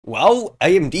Well,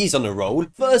 AMD's on a roll.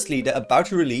 Firstly, they're about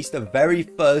to release the very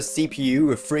first CPU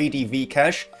with 3D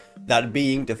V-Cache, that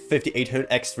being the 5800X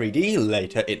 3D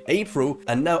later in April,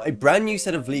 and now a brand new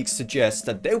set of leaks suggests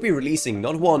that they'll be releasing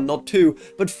not one, not two,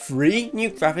 but 3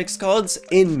 new graphics cards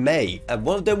in May, and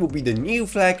one of them will be the new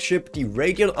flagship, the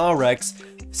Radeon RX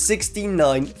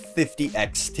 6950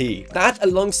 XT. That,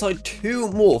 alongside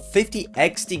 2 more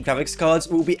 50XT graphics cards,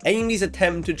 will be AMD's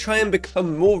attempt to try and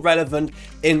become more relevant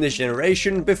in this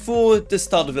generation before the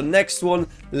start of the next one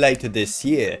later this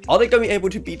year. Are they going to be able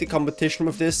to beat the competition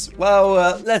with this?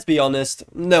 Well, let's be honest,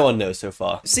 no one knows so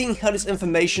far. Seeing how this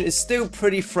information is still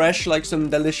pretty fresh, like some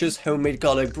delicious homemade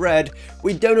garlic bread,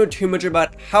 we don't know too much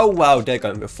about how well they're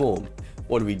going to perform.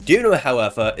 What we do know,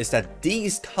 however, is that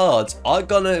these cards are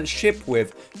gonna ship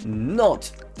with not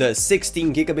the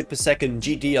 16 gigabit per second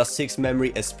GDDR6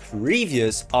 memory as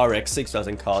previous RX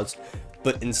 6000 cards,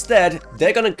 but instead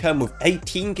they're gonna come with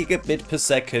 18 gigabit per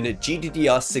second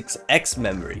GDDR6X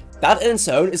memory. That in its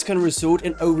own is gonna result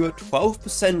in over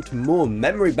 12% more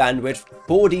memory bandwidth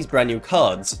for these brand new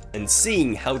cards, and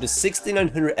seeing how the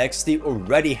 6900 XT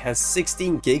already has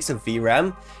 16 gigs of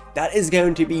VRAM, that is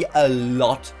going to be a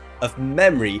lot of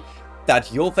memory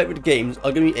that your favorite games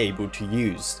are going to be able to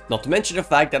use. Not to mention the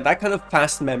fact that that kind of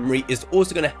fast memory is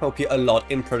also going to help you a lot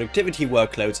in productivity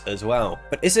workloads as well.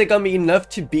 But is it going to be enough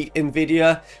to beat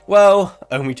Nvidia? Well,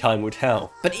 only time will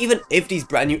tell. But even if these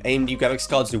brand new AMD graphics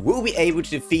cards will be able to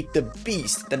defeat the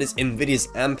beast that is Nvidia's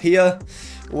Ampere,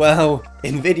 well,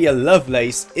 Nvidia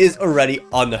Lovelace is already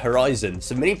on the horizon,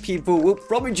 so many people will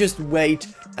probably just wait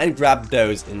and grab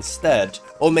those instead,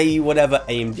 or maybe whatever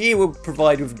AMD will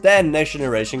provide with their next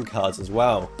generation cards as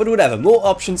well. But whatever, more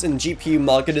options in the GPU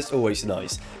market is always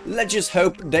nice. Let's just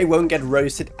hope they won't get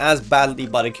roasted as badly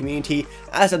by the community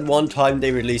as at one time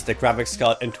they released a graphics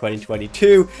card in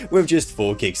 2022 with just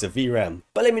 4 gigs of VRAM.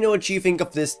 But let me know what you think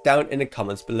of this down in the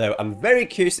comments below. I'm very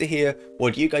curious to hear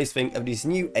what you guys think of these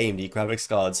new AMD graphics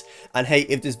cards. And hey,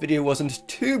 if this video wasn't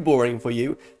too boring for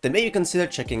you, then maybe consider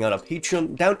checking out our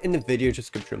Patreon down in the video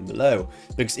description below,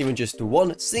 because even just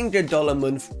 $1 single a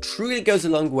month truly goes a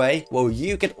long way, while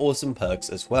you get awesome perks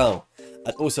as well.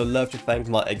 I'd also love to thank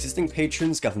my existing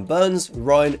patrons Gavin Burns,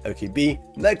 Ryan,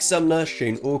 OKB, Meg Sumner,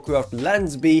 Shane Allcraft,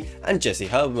 Lansby, and Jesse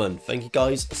Herman. Thank you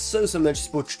guys so much,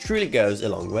 support truly goes a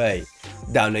long way.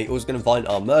 Down there you're also going to find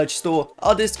our merch store,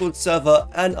 our Discord server,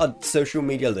 and our social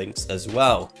media links as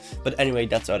well. But anyway,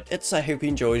 that's about it, so I hope you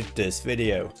enjoyed this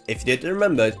video. If you did,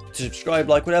 remember to subscribe,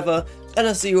 like, whatever, and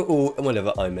I'll see you all in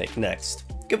whatever I make next.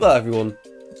 Goodbye everyone,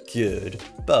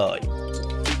 goodbye.